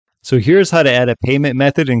So here's how to add a payment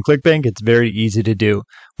method in Clickbank. It's very easy to do.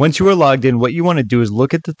 Once you are logged in, what you want to do is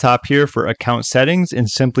look at the top here for account settings and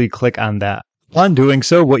simply click on that. On doing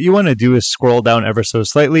so, what you want to do is scroll down ever so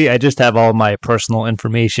slightly. I just have all my personal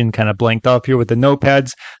information kind of blanked off here with the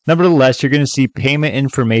notepads. Nevertheless, you're going to see payment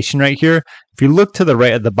information right here. If you look to the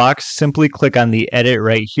right of the box, simply click on the edit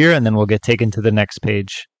right here, and then we'll get taken to the next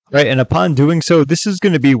page. Right, and upon doing so, this is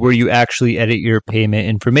going to be where you actually edit your payment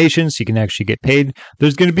information so you can actually get paid.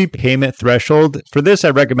 There's going to be payment threshold. For this, I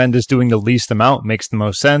recommend just doing the least amount. Makes the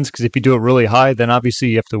most sense because if you do it really high, then obviously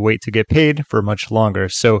you have to wait to get paid for much longer.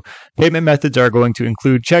 So payment methods are going to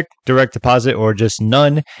include check, direct deposit, or just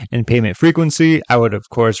none. And payment frequency, I would of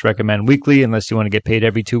course recommend weekly unless you want to get paid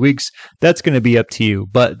every 2 weeks. That's going to be up to you.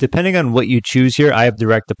 But depending on what you choose here, I have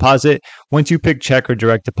direct deposit. Once you pick check or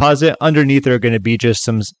direct deposit, underneath are going to be just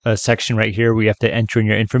some a section right here where you have to enter in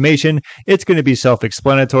your information. It's going to be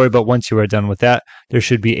self-explanatory, but once you are done with that, there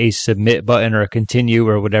should be a submit button or a continue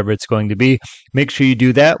or whatever it's going to be. Make sure you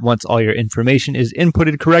do that once all your information is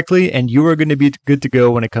inputted correctly, and you are going to be good to go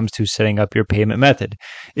when it comes to setting up your payment method.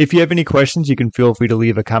 If you have any questions, you can feel free to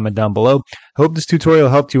leave a comment down below. Hope this tutorial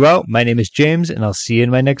helped you out. My name is James, and I'll see you in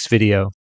my next video.